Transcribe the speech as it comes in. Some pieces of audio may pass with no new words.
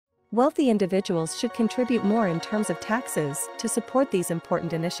Wealthy individuals should contribute more in terms of taxes to support these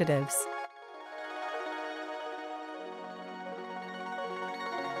important initiatives.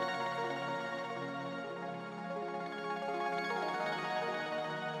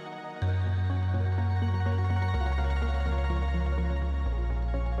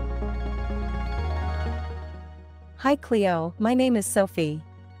 Hi Cleo, my name is Sophie.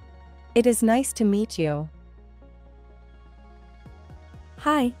 It is nice to meet you.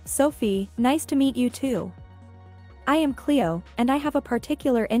 Hi, Sophie, nice to meet you too. I am Cleo, and I have a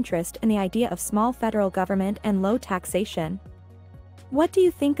particular interest in the idea of small federal government and low taxation. What do you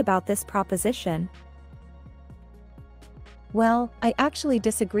think about this proposition? Well, I actually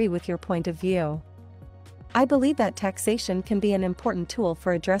disagree with your point of view. I believe that taxation can be an important tool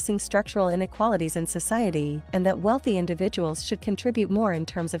for addressing structural inequalities in society, and that wealthy individuals should contribute more in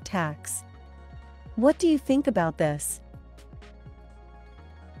terms of tax. What do you think about this?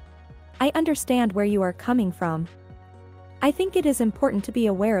 I understand where you are coming from. I think it is important to be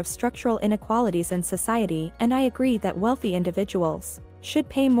aware of structural inequalities in society, and I agree that wealthy individuals should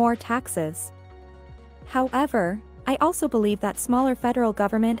pay more taxes. However, I also believe that smaller federal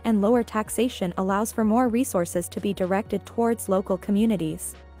government and lower taxation allows for more resources to be directed towards local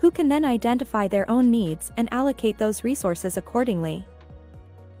communities, who can then identify their own needs and allocate those resources accordingly.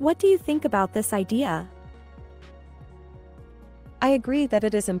 What do you think about this idea? I agree that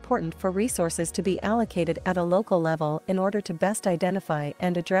it is important for resources to be allocated at a local level in order to best identify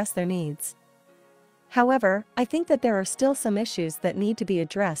and address their needs. However, I think that there are still some issues that need to be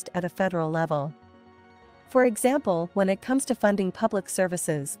addressed at a federal level. For example, when it comes to funding public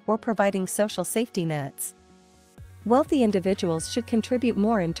services or providing social safety nets. Wealthy individuals should contribute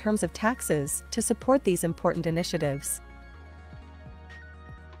more in terms of taxes to support these important initiatives.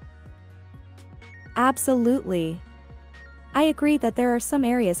 Absolutely. I agree that there are some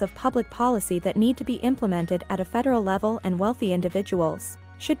areas of public policy that need to be implemented at a federal level, and wealthy individuals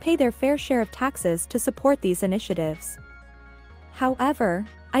should pay their fair share of taxes to support these initiatives. However,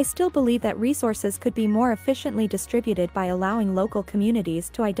 I still believe that resources could be more efficiently distributed by allowing local communities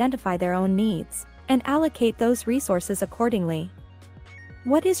to identify their own needs and allocate those resources accordingly.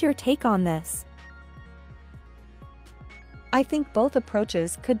 What is your take on this? I think both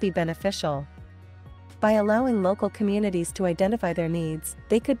approaches could be beneficial. By allowing local communities to identify their needs,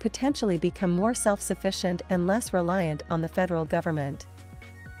 they could potentially become more self-sufficient and less reliant on the federal government.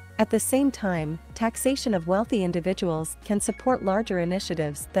 At the same time, taxation of wealthy individuals can support larger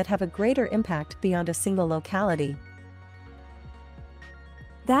initiatives that have a greater impact beyond a single locality.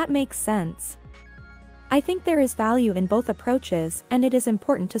 That makes sense. I think there is value in both approaches, and it is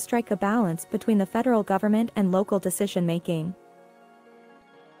important to strike a balance between the federal government and local decision-making.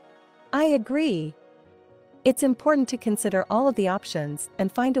 I agree. It's important to consider all of the options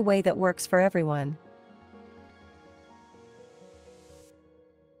and find a way that works for everyone.